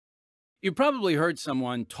You've probably heard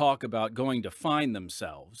someone talk about going to find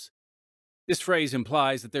themselves. This phrase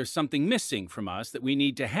implies that there's something missing from us that we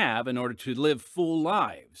need to have in order to live full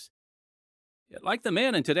lives. Yet, like the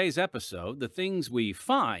man in today's episode, the things we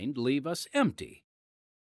find leave us empty.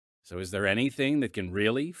 So, is there anything that can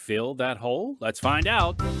really fill that hole? Let's find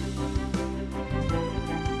out.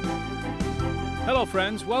 Hello,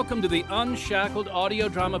 friends. Welcome to the Unshackled Audio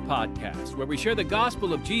Drama Podcast, where we share the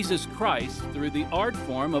gospel of Jesus Christ through the art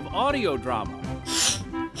form of audio drama.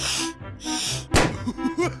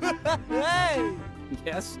 Hey!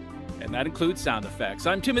 Yes, and that includes sound effects.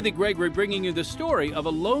 I'm Timothy Gregory, bringing you the story of a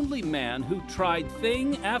lonely man who tried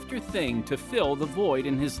thing after thing to fill the void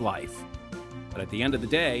in his life. But at the end of the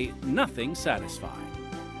day, nothing satisfied.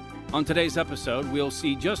 On today's episode, we'll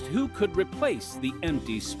see just who could replace the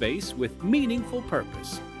empty space with meaningful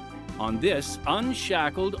purpose on this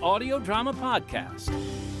Unshackled Audio Drama Podcast.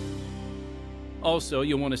 Also,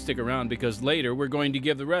 you'll want to stick around because later we're going to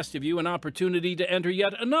give the rest of you an opportunity to enter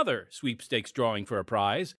yet another sweepstakes drawing for a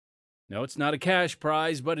prize. No, it's not a cash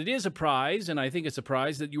prize, but it is a prize, and I think it's a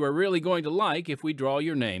prize that you are really going to like if we draw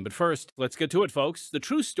your name. But first, let's get to it, folks. The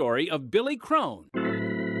true story of Billy Crone.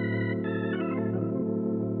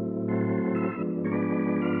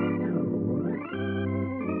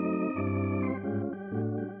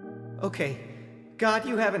 Okay, God,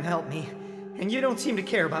 you haven't helped me, and you don't seem to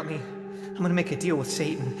care about me. I'm gonna make a deal with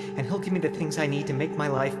Satan, and he'll give me the things I need to make my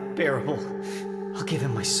life bearable. I'll give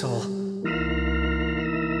him my soul.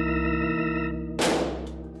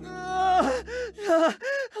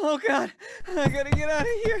 Oh God, I gotta get out of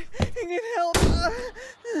here and get help.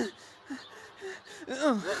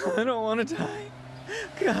 I don't want to die.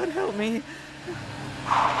 God, help me.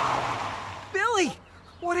 Billy!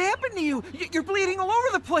 What happened to you? You're bleeding all over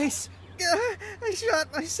the place. I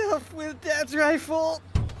shot myself with Dad's rifle.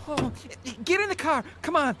 Oh, get in the car.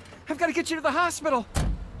 Come on. I've got to get you to the hospital.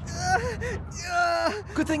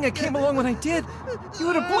 Good thing I came along when I did. You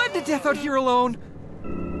would have bled to death out here alone.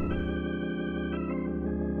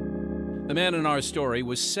 The man in our story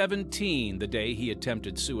was 17 the day he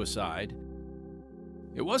attempted suicide.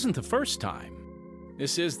 It wasn't the first time.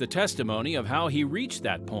 This is the testimony of how he reached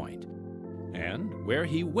that point and where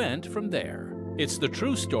he went from there. It's the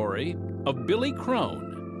true story of Billy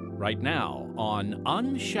Crone, right now on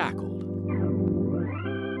Unshackled.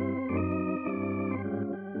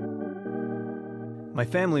 My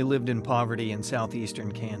family lived in poverty in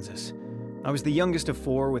southeastern Kansas. I was the youngest of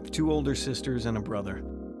four with two older sisters and a brother.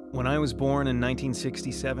 When I was born in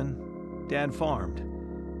 1967, Dad farmed,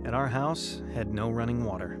 and our house had no running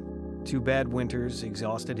water. 2 bad winters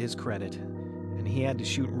exhausted his credit, and he had to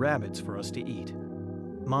shoot rabbits for us to eat.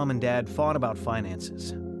 Mom and Dad fought about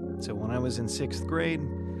finances, so when I was in 6th grade,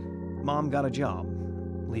 Mom got a job,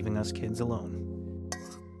 leaving us kids alone.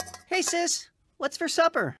 Hey, sis. What's for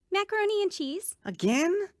supper? Macaroni and cheese.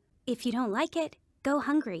 Again? If you don't like it, go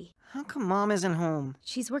hungry. How come Mom isn't home?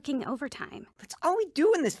 She's working overtime. That's all we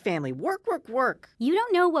do in this family. Work, work, work. You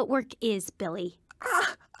don't know what work is, Billy.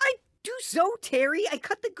 I do so, Terry. I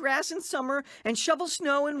cut the grass in summer and shovel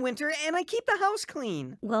snow in winter, and I keep the house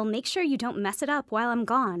clean. Well, make sure you don't mess it up while I'm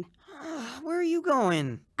gone. Where are you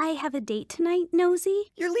going? I have a date tonight, Nosy.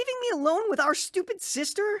 You're leaving me alone with our stupid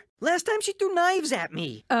sister? Last time she threw knives at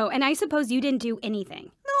me. Oh, and I suppose you didn't do anything.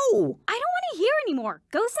 No! I don't want to hear anymore.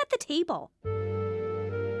 Go set the table.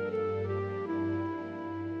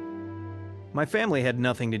 My family had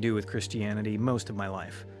nothing to do with Christianity most of my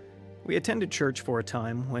life. We attended church for a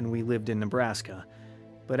time when we lived in Nebraska,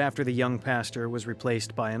 but after the young pastor was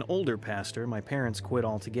replaced by an older pastor, my parents quit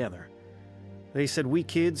altogether. They said we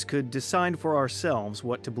kids could decide for ourselves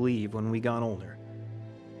what to believe when we got older.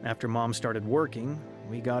 After Mom started working,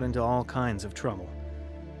 we got into all kinds of trouble.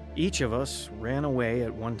 Each of us ran away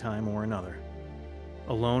at one time or another.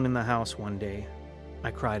 Alone in the house one day,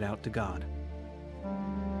 I cried out to God.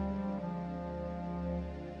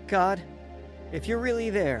 God, if you're really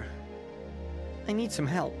there, I need some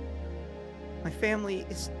help. My family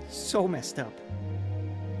is so messed up.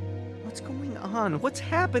 What's going on? What's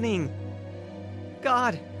happening?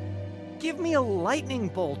 God, give me a lightning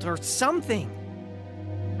bolt or something.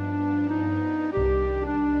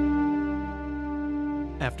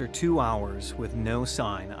 After 2 hours with no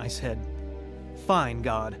sign, I said, "Fine,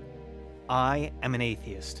 God. I am an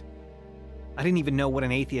atheist." I didn't even know what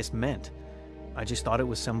an atheist meant. I just thought it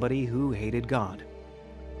was somebody who hated God.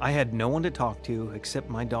 I had no one to talk to except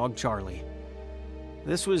my dog Charlie.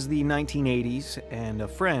 This was the 1980s, and a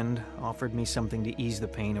friend offered me something to ease the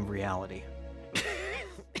pain of reality.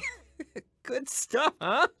 Good stuff,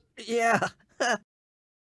 huh? Yeah.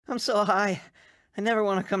 I'm so high. I never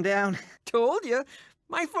want to come down. Told you.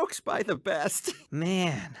 My folks buy the best.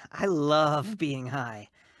 Man, I love being high.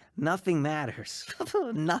 Nothing matters.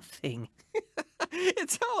 Nothing.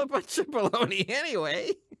 It's all a bunch of baloney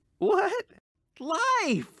anyway. What?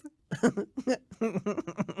 Life!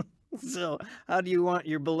 So, how do you want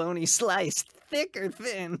your bologna sliced? Thick or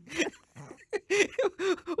thin?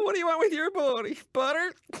 What do you want with your bologna?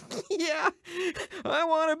 Butter? Yeah, I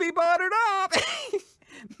want to be buttered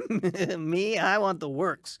up. Me, I want the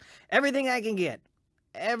works. Everything I can get.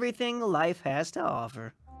 Everything life has to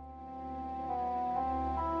offer.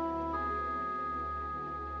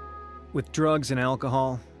 With drugs and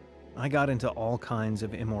alcohol, I got into all kinds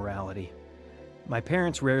of immorality. My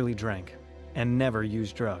parents rarely drank and never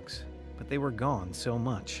used drugs, but they were gone so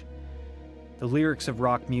much. The lyrics of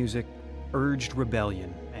rock music urged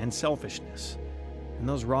rebellion and selfishness, and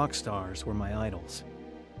those rock stars were my idols.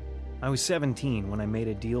 I was 17 when I made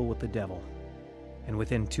a deal with the devil, and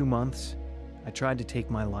within 2 months, I tried to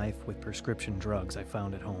take my life with prescription drugs I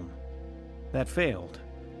found at home. That failed.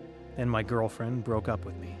 Then my girlfriend broke up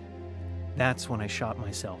with me. That's when I shot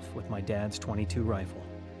myself with my dad's .22 rifle.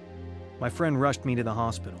 My friend rushed me to the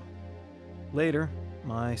hospital. Later,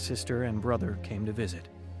 my sister and brother came to visit.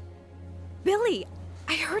 Billy,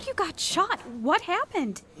 I heard you got shot. What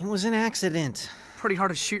happened? It was an accident. Pretty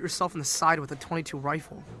hard to shoot yourself in the side with a .22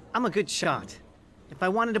 rifle. I'm a good shot. If I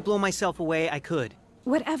wanted to blow myself away, I could.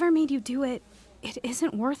 Whatever made you do it, it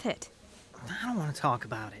isn't worth it. I don't want to talk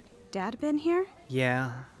about it. Dad been here?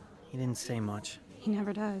 Yeah, he didn't say much. He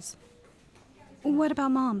never does. What about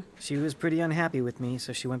Mom? She was pretty unhappy with me,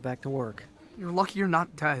 so she went back to work. You're lucky you're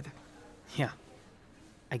not dead. Yeah,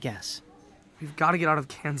 I guess. We've got to get out of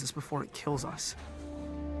Kansas before it kills us.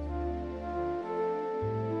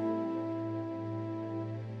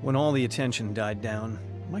 When all the attention died down,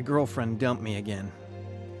 my girlfriend dumped me again,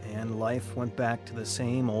 and life went back to the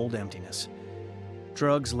same old emptiness.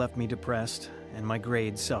 Drugs left me depressed, and my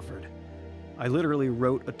grades suffered. I literally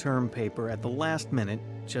wrote a term paper at the last minute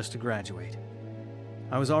just to graduate.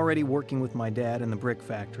 I was already working with my dad in the brick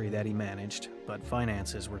factory that he managed, but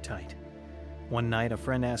finances were tight. One night, a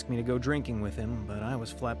friend asked me to go drinking with him, but I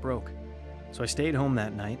was flat broke. So I stayed home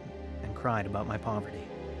that night and cried about my poverty.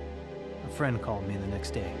 A friend called me the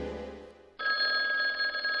next day.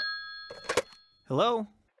 Hello?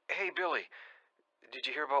 Hey, Billy. Did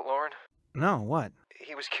you hear about Lauren? No, what?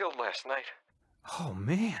 He was killed last night. Oh,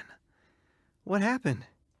 man. What happened?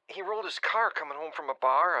 He rolled his car coming home from a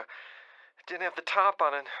bar. Didn't have the top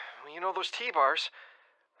on it. You know those T-bars.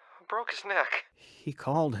 Broke his neck. He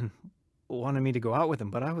called and wanted me to go out with him,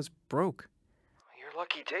 but I was broke. Your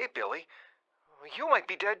lucky day, Billy. You might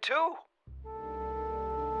be dead, too.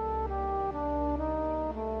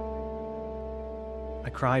 I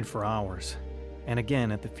cried for hours, and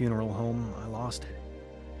again at the funeral home, I lost it,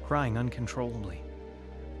 crying uncontrollably.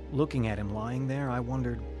 Looking at him lying there, I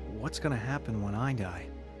wondered, what's going to happen when I die?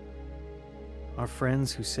 Our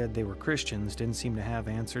friends who said they were Christians didn't seem to have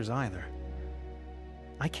answers either.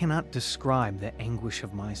 I cannot describe the anguish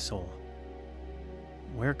of my soul.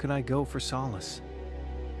 Where could I go for solace?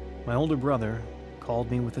 My older brother called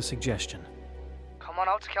me with a suggestion. Come on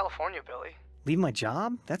out to California, Billy. Leave my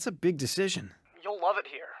job? That's a big decision. You'll love it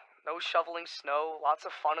here. No shoveling snow, lots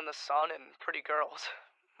of fun in the sun, and pretty girls.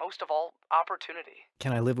 Most of all, opportunity.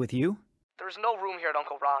 Can I live with you? There's no room here at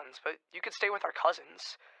Uncle Ron's, but you could stay with our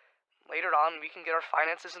cousins. Later on, we can get our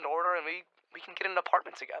finances in order and we can get an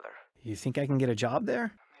apartment together. You think I can get a job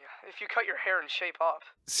there? Yeah, if you cut your hair and shape up.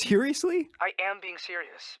 Seriously? I am being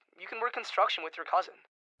serious. You can work construction with your cousin.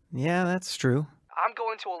 Yeah, that's true. I'm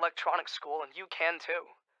going to electronics school and you can too.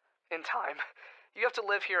 In time. You have to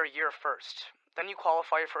live here a year first. Then you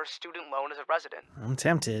qualify for a student loan as a resident. I'm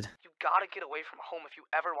tempted. You gotta get away from home if you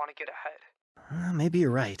ever want to get ahead. Maybe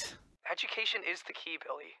you're right. Education is the key,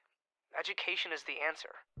 Billy. Education is the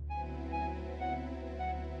answer.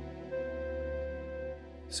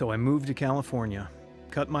 So I moved to California,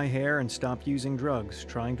 cut my hair and stopped using drugs,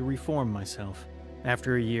 trying to reform myself.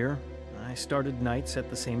 After a year, I started nights at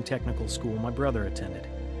the same technical school my brother attended.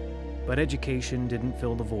 But education didn't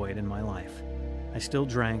fill the void in my life. I still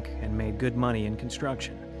drank and made good money in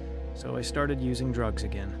construction, so I started using drugs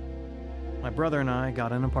again. My brother and I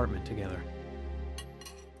got an apartment together.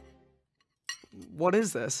 What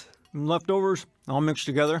is this? Leftovers, all mixed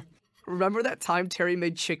together. Remember that time Terry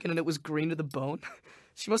made chicken and it was green to the bone?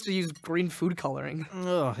 She must have used green food coloring.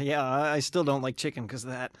 Oh, yeah, I still don't like chicken because of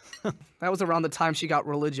that. That was around the time she got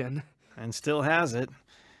religion. And still has it.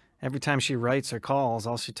 Every time she writes or calls,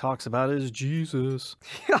 all she talks about is Jesus.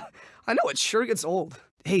 Yeah, I know, it sure gets old.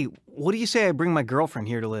 Hey, what do you say I bring my girlfriend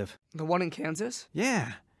here to live? The one in Kansas?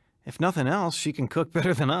 Yeah. If nothing else, she can cook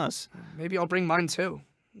better than us. Maybe I'll bring mine too.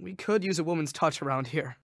 We could use a woman's touch around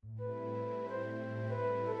here.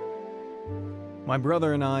 My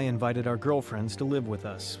brother and I invited our girlfriends to live with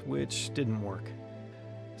us, which didn't work.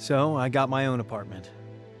 So I got my own apartment.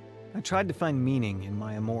 I tried to find meaning in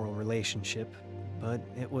my immoral relationship, but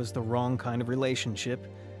it was the wrong kind of relationship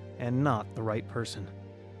and not the right person.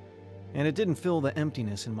 And it didn't fill the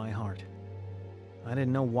emptiness in my heart. I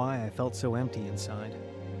didn't know why I felt so empty inside.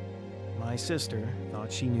 My sister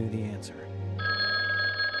thought she knew the answer.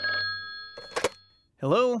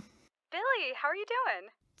 Hello? Billy, how are you doing?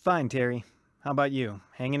 Fine, Terry. How about you?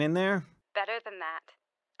 Hanging in there? Better than that.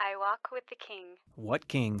 I walk with the king. What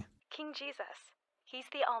king? King Jesus. He's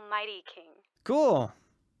the almighty king. Cool.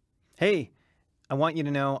 Hey, I want you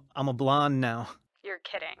to know I'm a blonde now. You're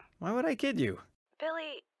kidding. Why would I kid you?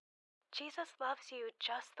 Billy, Jesus loves you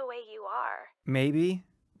just the way you are. Maybe,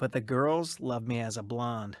 but the girls love me as a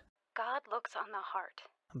blonde. God looks on the heart.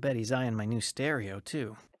 I bet he's eyeing my new stereo,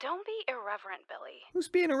 too. Don't be irreverent, Billy. Who's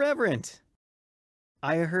being irreverent?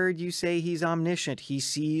 I heard you say he's omniscient. He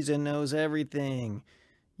sees and knows everything.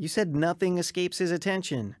 You said nothing escapes his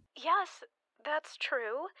attention. Yes, that's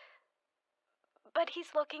true. But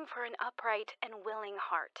he's looking for an upright and willing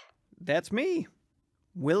heart. That's me.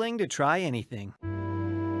 Willing to try anything.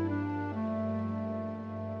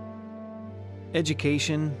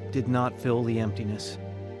 Education did not fill the emptiness,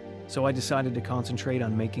 so I decided to concentrate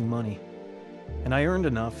on making money. And I earned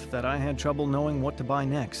enough that I had trouble knowing what to buy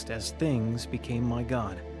next as things became my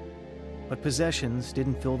god. But possessions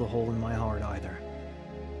didn't fill the hole in my heart either.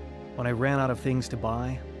 When I ran out of things to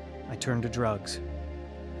buy, I turned to drugs,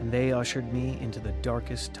 and they ushered me into the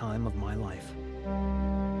darkest time of my life.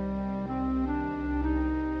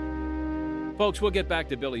 Folks, we'll get back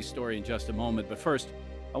to Billy's story in just a moment, but first,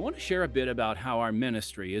 I want to share a bit about how our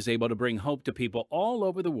ministry is able to bring hope to people all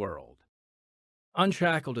over the world.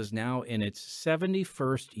 Unshackled is now in its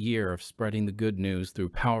 71st year of spreading the good news through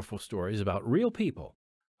powerful stories about real people.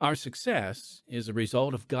 Our success is a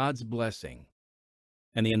result of God's blessing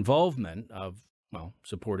and the involvement of,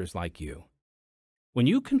 supporters like you. When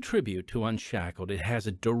you contribute to Unshackled, it has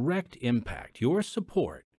a direct impact. Your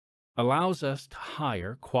support allows us to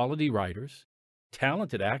hire quality writers,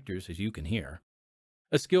 talented actors, as you can hear,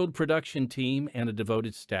 a skilled production team, and a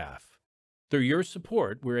devoted staff. Through your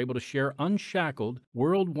support, we're able to share Unshackled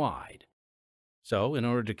worldwide. So, in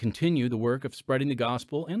order to continue the work of spreading the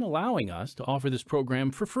gospel and allowing us to offer this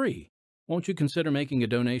program for free, won't you consider making a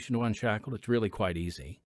donation to Unshackled? It's really quite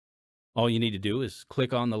easy. All you need to do is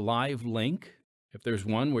click on the live link, if there's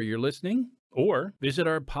one where you're listening, or visit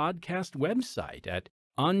our podcast website at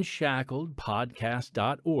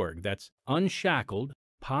unshackledpodcast.org. That's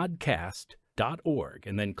unshackledpodcast.org,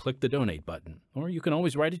 and then click the donate button. Or you can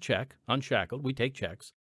always write a check, Unshackled, we take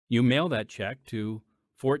checks. You mail that check to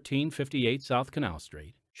 1458 South Canal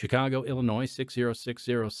Street, Chicago, Illinois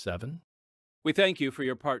 60607. We thank you for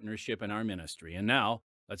your partnership in our ministry. And now,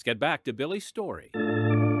 let's get back to Billy's story.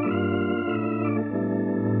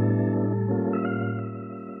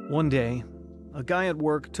 One day, a guy at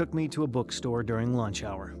work took me to a bookstore during lunch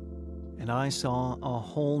hour, and I saw a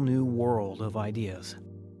whole new world of ideas.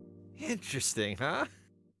 Interesting, huh?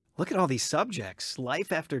 Look at all these subjects.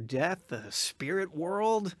 Life after death, the spirit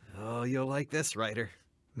world. Oh, you'll like this, writer.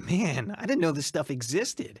 Man, I didn't know this stuff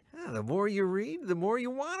existed. The more you read, the more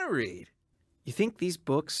you want to read. You think these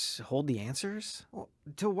books hold the answers? Well,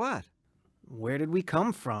 to what? Where did we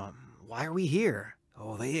come from? Why are we here?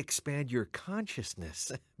 Oh, they expand your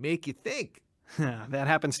consciousness, make you think. That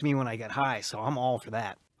happens to me when I get high, so I'm all for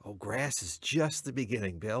that. Oh, grass is just the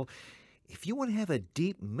beginning, Bill. If you want to have a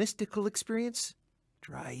deep, mystical experience,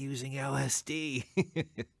 try using LSD.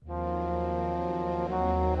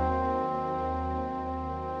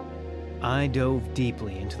 I dove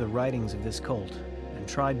deeply into the writings of this cult and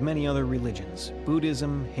tried many other religions: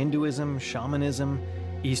 Buddhism, Hinduism, shamanism,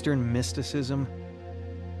 Eastern mysticism.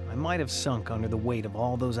 I might have sunk under the weight of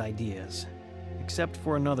all those ideas, except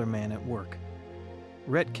for another man at work.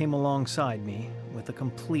 Rhett came alongside me with a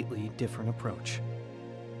completely different approach.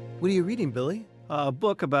 What are you reading, Billy? A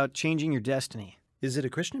book about changing your destiny. Is it a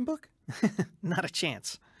Christian book? Not a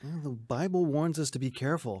chance. Well, the Bible warns us to be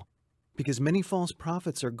careful, because many false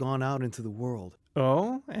prophets are gone out into the world.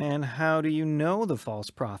 Oh, and how do you know the false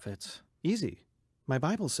prophets? Easy. My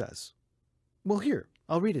Bible says. Well, here,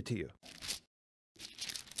 I'll read it to you.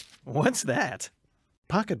 What's that?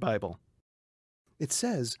 Pocket Bible. It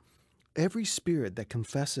says, "Every spirit that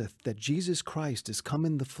confesseth that Jesus Christ is come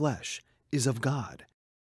in the flesh is of God.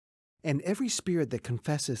 And every spirit that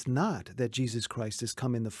confesseth not that Jesus Christ is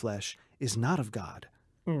come in the flesh is not of God."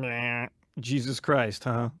 Nah, Jesus Christ,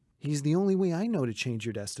 huh? He's the only way I know to change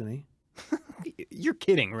your destiny. You're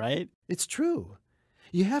kidding, right? It's true.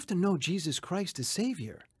 You have to know Jesus Christ as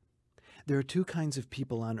Savior. There are two kinds of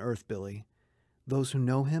people on earth, Billy. Those who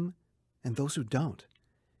know him and those who don't.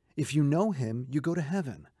 If you know him, you go to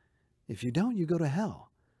heaven. If you don't, you go to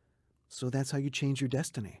hell. So that's how you change your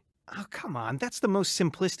destiny. Oh, come on. That's the most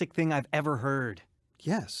simplistic thing I've ever heard.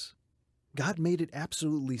 Yes. God made it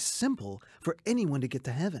absolutely simple for anyone to get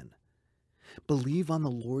to heaven. Believe on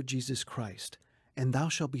the Lord Jesus Christ, and thou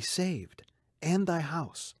shalt be saved, and thy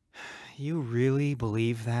house. You really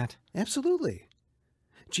believe that? Absolutely.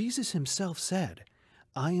 Jesus himself said,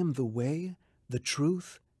 I am the way, the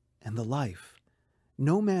truth, and the life.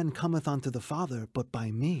 No man cometh unto the Father but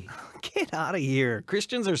by me. Get out of here.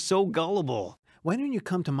 Christians are so gullible. Why don't you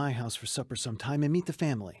come to my house for supper sometime and meet the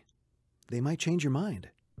family? They might change your mind.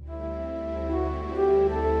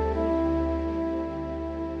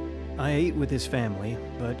 I ate with his family,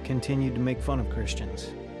 but continued to make fun of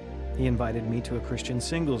Christians. He invited me to a Christian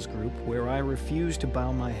singles group where I refused to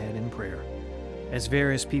bow my head in prayer. As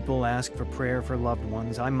various people asked for prayer for loved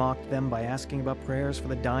ones, I mocked them by asking about prayers for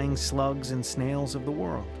the dying slugs and snails of the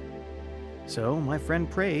world. So my friend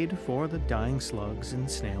prayed for the dying slugs and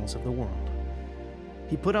snails of the world.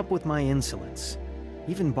 He put up with my insolence,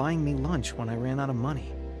 even buying me lunch when I ran out of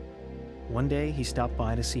money. One day, he stopped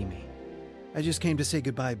by to see me. I just came to say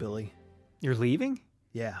goodbye, Billy. You're leaving?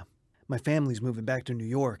 Yeah. My family's moving back to New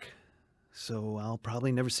York, so I'll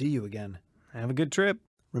probably never see you again. Have a good trip.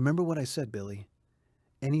 Remember what I said, Billy.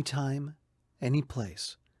 Anytime, any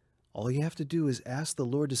place. All you have to do is ask the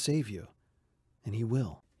Lord to save you, and he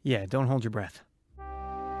will. Yeah, don't hold your breath.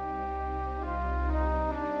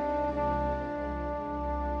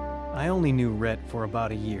 I only knew Rhett for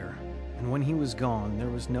about a year, and when he was gone, there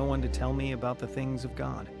was no one to tell me about the things of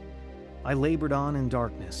God. I labored on in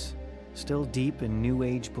darkness, still deep in New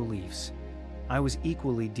Age beliefs. I was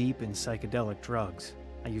equally deep in psychedelic drugs.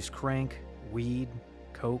 I used crank, weed,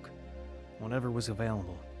 coke, whatever was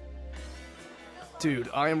available. Dude,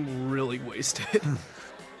 I am really wasted.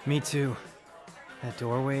 Me too. That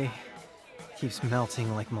doorway keeps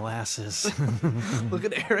melting like molasses. Look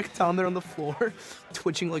at Eric down there on the floor,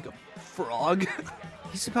 twitching like a frog.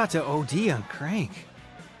 He's about to OD on crank.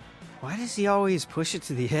 Why does he always push it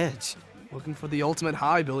to the edge? Looking for the ultimate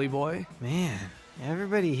high, Billy boy. Man,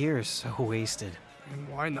 everybody here is so wasted. And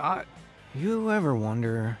why not? You ever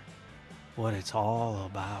wonder what it's all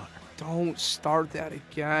about? Don't start that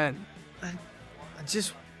again. I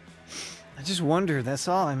just wonder, that's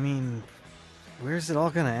all. I mean, where's it all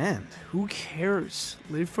gonna end? Who cares?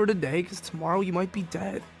 Live for today, because tomorrow you might be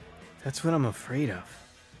dead. That's what I'm afraid of.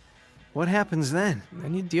 What happens then? And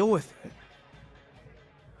then you deal with it.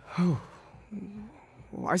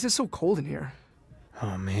 Why is it so cold in here?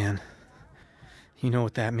 Oh man. You know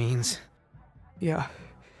what that means? Yeah.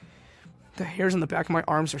 The hairs on the back of my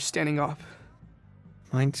arms are standing up.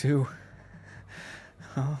 Mine too.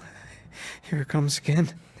 Oh, here it comes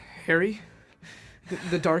again. Harry?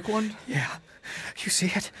 The dark one? Yeah. You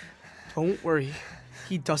see it? Don't worry.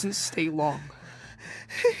 He doesn't stay long.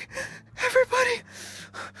 Hey, everybody!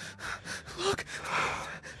 Look!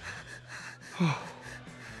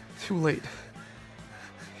 Too late.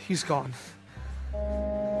 He's gone.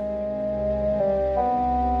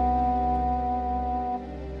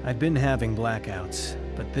 I'd been having blackouts,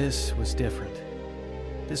 but this was different.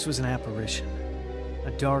 This was an apparition.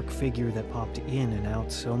 A dark figure that popped in and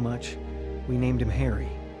out so much, we named him Harry.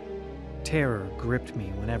 Terror gripped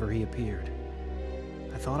me whenever he appeared.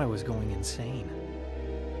 I thought I was going insane.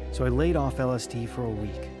 So I laid off LSD for a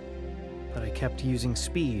week, but I kept using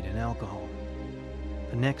speed and alcohol.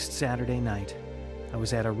 The next Saturday night, I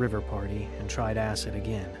was at a river party and tried acid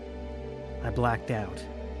again. I blacked out,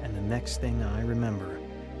 and the next thing I remember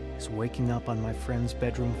is waking up on my friend's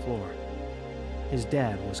bedroom floor. His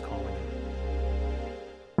dad was calling him.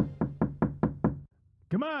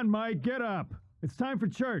 Come on, Mike, get up. It's time for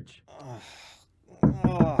church.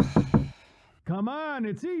 Come on,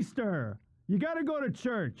 it's Easter. You gotta go to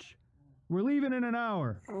church. We're leaving in an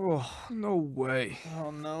hour. Oh, no way.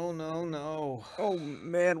 Oh, no. Oh,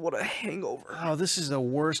 man, what a hangover. Oh, this is the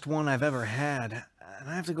worst one I've ever had. And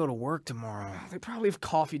I have to go to work tomorrow. They probably have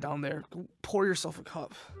coffee down there. Go pour yourself a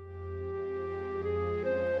cup.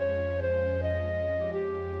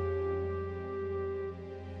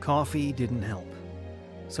 Coffee didn't help,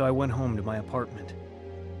 so I went home to my apartment.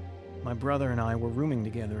 My brother and I were rooming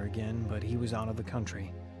together again, but he was out of the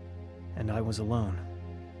country, and I was alone.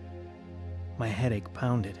 My headache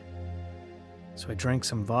pounded, so I drank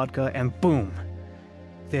some vodka, and boom!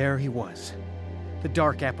 There he was, the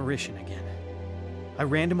dark apparition again. I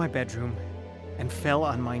ran to my bedroom and fell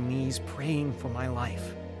on my knees praying for my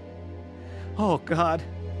life. Oh God,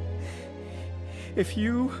 if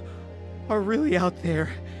you are really out there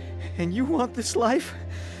and you want this life,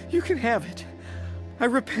 you can have it. I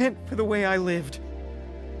repent for the way I lived.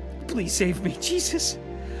 Please save me, Jesus.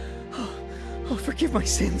 Oh, forgive my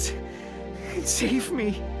sins and save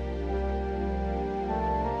me.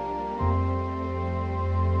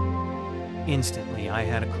 Instantly, I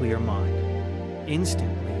had a clear mind.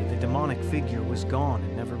 Instantly, the demonic figure was gone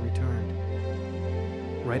and never returned.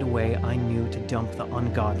 Right away, I knew to dump the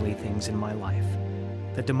ungodly things in my life.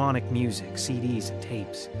 The demonic music, CDs, and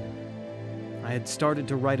tapes. I had started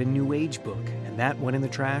to write a New Age book, and that went in the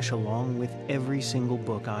trash along with every single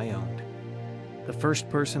book I owned. The first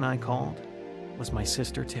person I called was my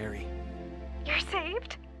sister Terry. You're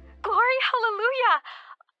saved? Glory, hallelujah!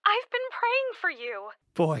 I've been praying for you.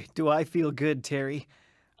 Boy, do I feel good, Terry.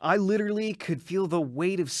 I literally could feel the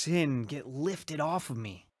weight of sin get lifted off of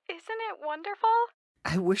me. Isn't it wonderful?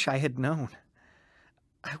 I wish I had known.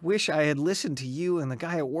 I wish I had listened to you and the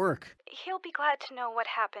guy at work. He'll be glad to know what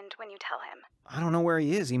happened when you tell him. I don't know where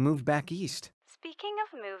he is. He moved back east. Speaking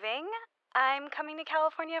of moving, I'm coming to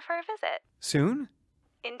California for a visit. Soon?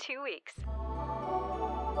 In 2 weeks.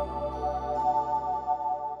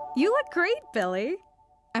 You look great, Billy.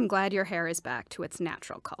 I'm glad your hair is back to its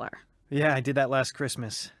natural color. Yeah, I did that last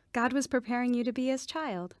Christmas. God was preparing you to be his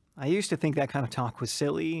child. I used to think that kind of talk was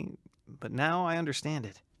silly, but now I understand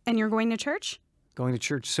it. And you're going to church? Going to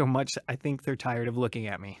church so much, I think they're tired of looking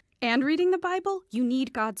at me. And reading the Bible? You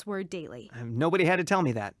need God's word daily. Nobody had to tell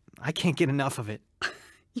me that. I can't get enough of it.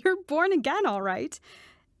 You're born again, all right.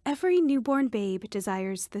 Every newborn babe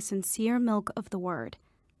desires the sincere milk of the word.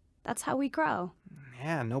 That's how we grow.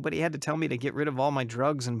 Yeah, nobody had to tell me to get rid of all my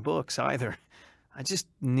drugs and books either. I just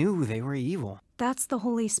knew they were evil. That's the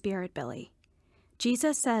Holy Spirit, Billy.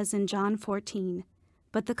 Jesus says in John 14,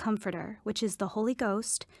 "But the Comforter, which is the Holy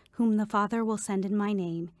Ghost, whom the Father will send in my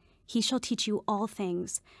name, he shall teach you all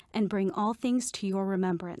things, and bring all things to your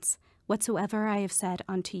remembrance, whatsoever I have said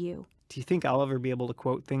unto you." Do you think I'll ever be able to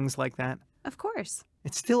quote things like that? Of course.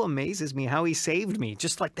 It still amazes me how he saved me,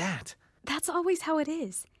 just like that. That's always how it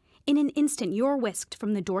is. In an instant, you're whisked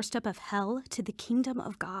from the doorstep of hell to the kingdom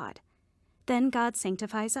of God. Then God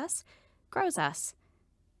sanctifies us, grows us.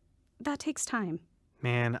 That takes time.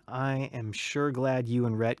 Man, I am sure glad you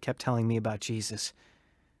and Rhett kept telling me about Jesus.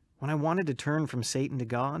 When I wanted to turn from Satan to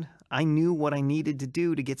God, I knew what I needed to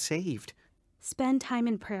do to get saved. Spend time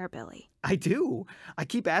in prayer, Billy. I do. I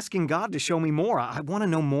keep asking God to show me more. I want to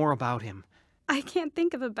know more about him. I can't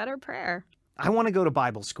think of a better prayer. I want to go to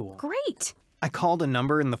Bible school. Great. I called a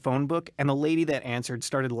number in the phone book, and the lady that answered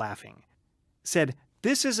started laughing. Said,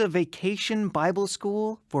 "This is a vacation Bible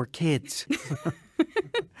school for kids."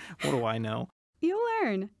 What do I know? You'll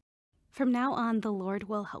learn. From now on, the Lord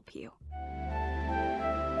will help you.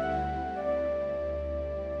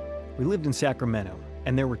 We lived in Sacramento,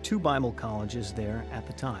 and there were 2 Bible colleges there at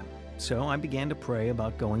the time. So I began to pray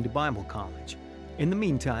about going to Bible college. In the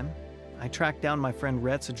meantime, I tracked down my friend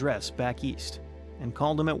Rhett's address back east and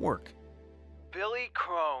called him at work. Billy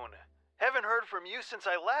Crone. Haven't heard from you since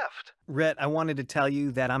I left. Rhett, I wanted to tell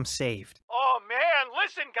you that I'm saved. Oh, man,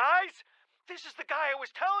 listen, guys. This is the guy I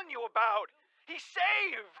was telling you about. He's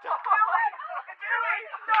saved. Billy!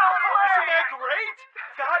 Isn't that great?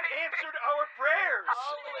 God answered our prayers.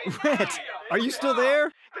 Rhett, are you still there?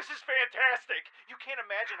 This is fantastic. You can't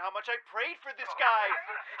imagine how much I prayed for this guy.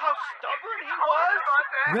 How stubborn he was.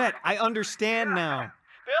 Rhett, I understand now.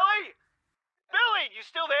 Billy? Billy, you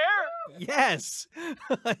still there? Yes.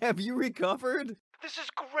 Have you recovered? This is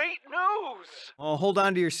great news. Oh, hold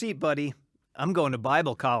on to your seat, buddy. I'm going to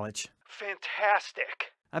Bible college.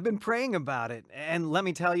 Fantastic. I've been praying about it, and let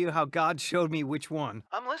me tell you how God showed me which one.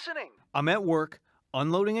 I'm listening. I'm at work,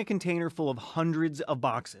 unloading a container full of hundreds of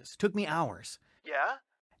boxes. Took me hours. Yeah?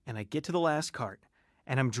 And I get to the last cart,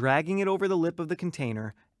 and I'm dragging it over the lip of the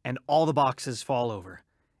container, and all the boxes fall over.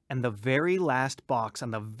 And the very last box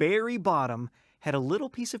on the very bottom had a little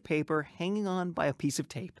piece of paper hanging on by a piece of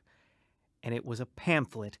tape. And it was a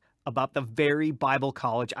pamphlet about the very Bible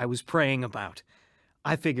college I was praying about.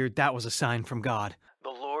 I figured that was a sign from God. The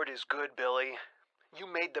Lord is good, Billy.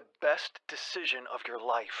 You made the best decision of your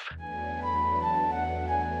life.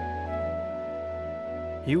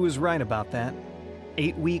 He was right about that.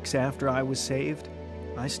 8 weeks after I was saved,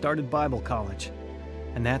 I started Bible college.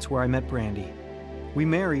 And that's where I met Brandy. We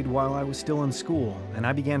married while I was still in school, and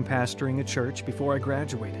I began pastoring a church before I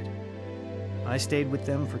graduated. I stayed with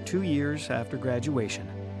them for 2 years after graduation.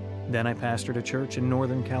 Then I pastored a church in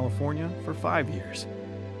Northern California for 5 years.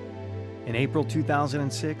 In April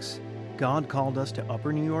 2006, God called us to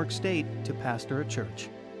Upper New York State to pastor a church.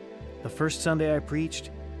 The first Sunday I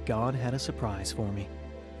preached, God had a surprise for me.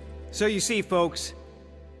 So you see, folks,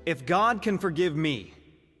 if God can forgive me,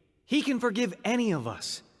 He can forgive any of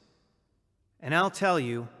us. And I'll tell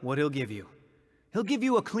you what He'll give you. He'll give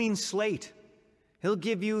you a clean slate. He'll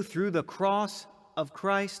give you, through the cross of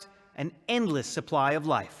Christ, an endless supply of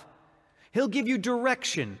life. He'll give you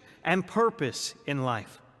direction and purpose in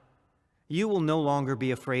life. You will no longer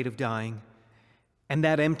be afraid of dying, and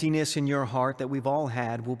that emptiness in your heart that we've all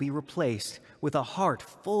had will be replaced with a heart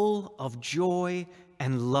full of joy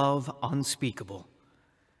and love unspeakable.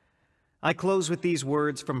 I close with these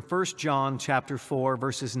words from 1 John chapter 4,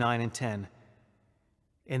 verses 9 and 10.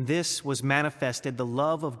 In this was manifested the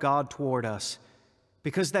love of God toward us,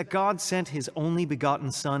 because that God sent His only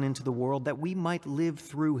begotten Son into the world that we might live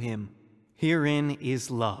through Him. Herein is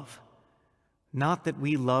love. Not that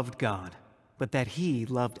we loved God, but that He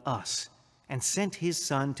loved us and sent His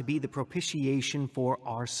Son to be the propitiation for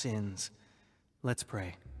our sins. Let's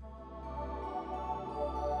pray.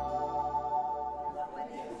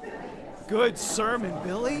 Good sermon,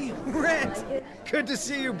 Billy. Brent, good to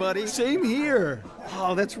see you, buddy. Same here.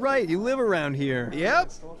 Oh, that's right. You live around here.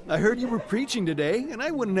 Yep. I heard you were preaching today, and I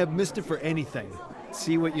wouldn't have missed it for anything.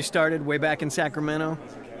 See what you started way back in Sacramento?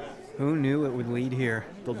 Who knew it would lead here?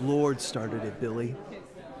 The Lord started it, Billy,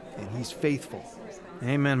 and He's faithful.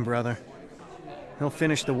 Amen, brother. He'll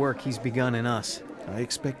finish the work He's begun in us. I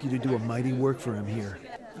expect you to do a mighty work for Him here.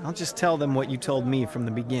 I'll just tell them what you told me from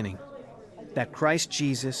the beginning, that Christ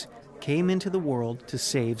Jesus came into the world to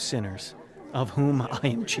save sinners, of whom I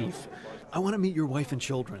am chief. I want to meet your wife and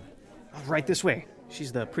children. Right this way.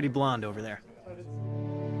 She's the pretty blonde over there.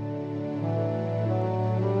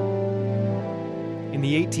 In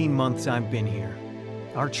the 18 months I've been here,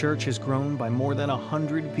 our church has grown by more than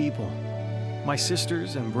 100 people. My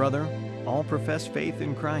sisters and brother all profess faith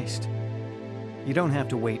in Christ. You don't have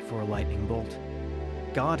to wait for a lightning bolt.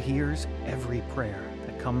 God hears every prayer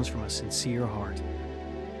that comes from a sincere heart.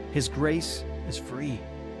 His grace is free,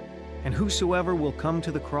 and whosoever will come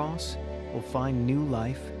to the cross will find new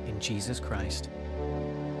life in Jesus Christ.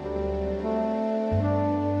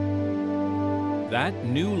 That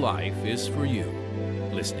new life is for you,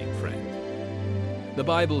 listening friend. The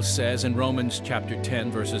Bible says in Romans chapter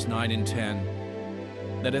 10, verses 9 and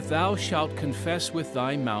 10, that if thou shalt confess with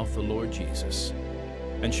thy mouth the Lord Jesus,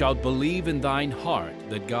 and shalt believe in thine heart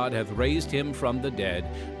that God hath raised him from the dead,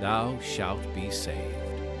 thou shalt be saved.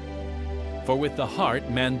 For with the heart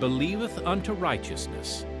man believeth unto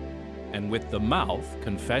righteousness, and with the mouth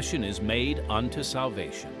confession is made unto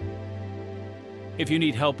salvation. If you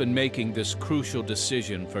need help in making this crucial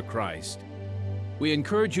decision for Christ, we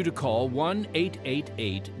encourage you to call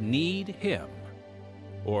 1-888-NEED-HIM.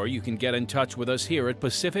 Or you can get in touch with us here at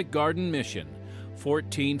Pacific Garden Mission,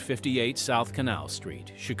 1458 South Canal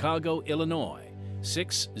Street, Chicago, Illinois,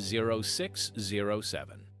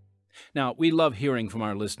 60607. Now, we love hearing from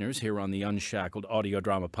our listeners here on the Unshackled Audio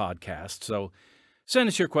Drama Podcast, so send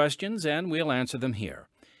us your questions and we'll answer them here.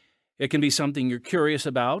 It can be something you're curious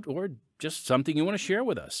about or just something you want to share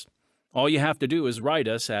with us. All you have to do is write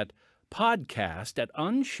us at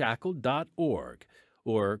podcast@unshackled.org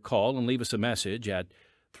or call and leave us a message at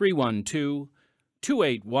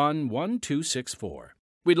 312-281-1264.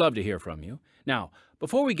 We'd love to hear from you. Now,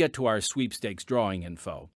 before we get to our sweepstakes drawing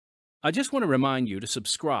info, I just want to remind you to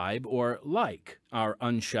subscribe or like our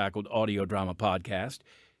Unshackled Audio Drama Podcast.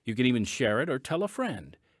 You can even share it or tell a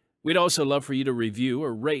friend. We'd also love for you to review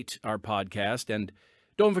or rate our podcast, and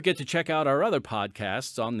don't forget to check out our other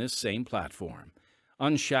podcasts on this same platform,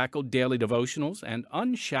 Unshackled Daily Devotionals and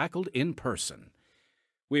Unshackled in Person.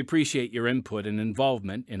 We appreciate your input and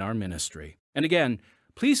involvement in our ministry. And again,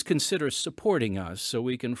 please consider supporting us so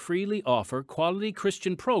we can freely offer quality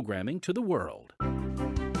Christian programming to the world.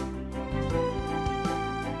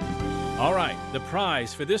 All right, the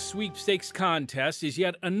prize for this sweepstakes contest is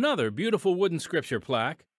yet another beautiful wooden scripture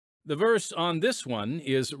plaque. The verse on this one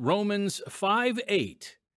is Romans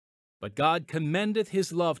 5:8. But God commendeth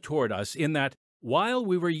his love toward us in that, while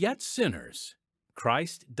we were yet sinners,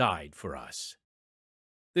 Christ died for us.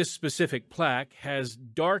 This specific plaque has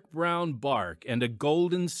dark brown bark and a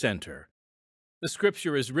golden center. The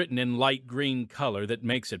scripture is written in light green color that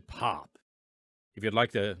makes it pop. If you'd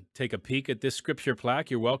like to take a peek at this scripture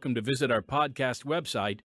plaque, you're welcome to visit our podcast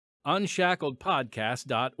website,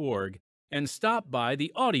 unshackledpodcast.org, and stop by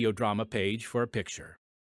the audio drama page for a picture.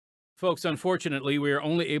 Folks, unfortunately, we are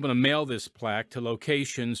only able to mail this plaque to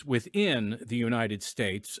locations within the United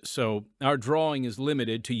States, so our drawing is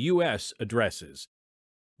limited to U.S. addresses.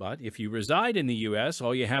 But if you reside in the U.S.,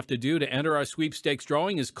 all you have to do to enter our sweepstakes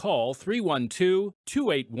drawing is call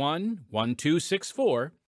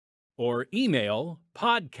 312-281-1264 or email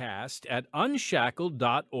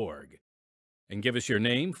podcast@unshackled.org and give us your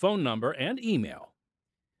name, phone number, and email.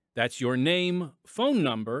 That's your name, phone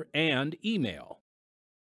number, and email.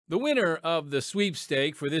 The winner of the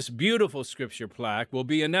sweepstake for this beautiful scripture plaque will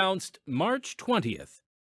be announced March 20th,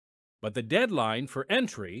 but the deadline for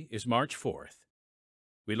entry is March 4th.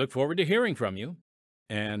 We look forward to hearing from you.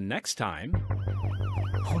 And next time...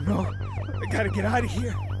 Oh no, I gotta get out of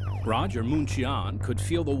here. Roger Munchian could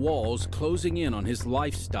feel the walls closing in on his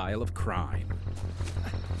lifestyle of crime.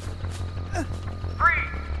 Freeze!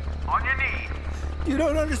 On your knees! You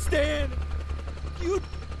don't understand. You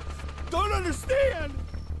don't understand.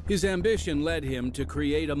 His ambition led him to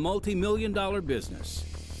create a multi-million-dollar business,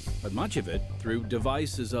 but much of it through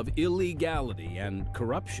devices of illegality and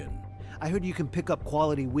corruption. I heard you can pick up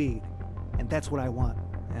quality weed, and that's what I want.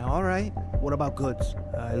 Yeah, all right. What about goods?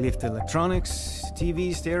 I lift electronics,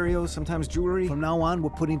 TV, stereo, sometimes jewelry. From now on,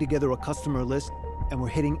 we're putting together a customer list, and we're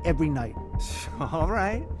hitting every night. All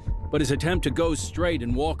right. But his attempt to go straight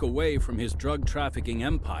and walk away from his drug trafficking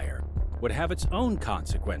empire would have its own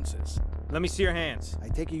consequences. Let me see your hands. I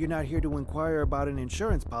take it you're not here to inquire about an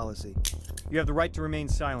insurance policy. You have the right to remain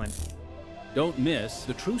silent. Don't miss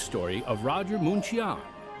the true story of Roger Munchian,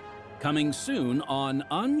 coming soon on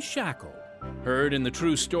Unshackled. Heard in the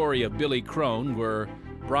true story of Billy Crone were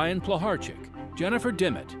Brian Plaharchik, Jennifer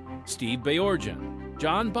Dimmitt, Steve Bayorgian,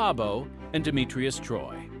 John Bobo, and Demetrius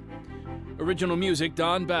Troy. Original music,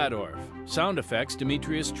 Don Badorf. Sound effects,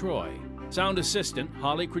 Demetrius Troy. Sound assistant,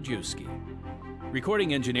 Holly Krajewski.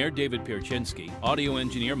 Recording engineer, David Pierczynski. Audio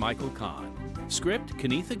engineer, Michael Kahn. Script,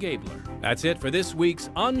 Kenitha Gabler. That's it for this week's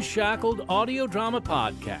Unshackled Audio Drama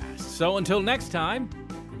Podcast. So until next time,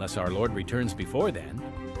 unless our Lord returns before then,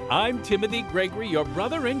 I'm Timothy Gregory, your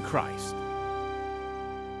brother in Christ.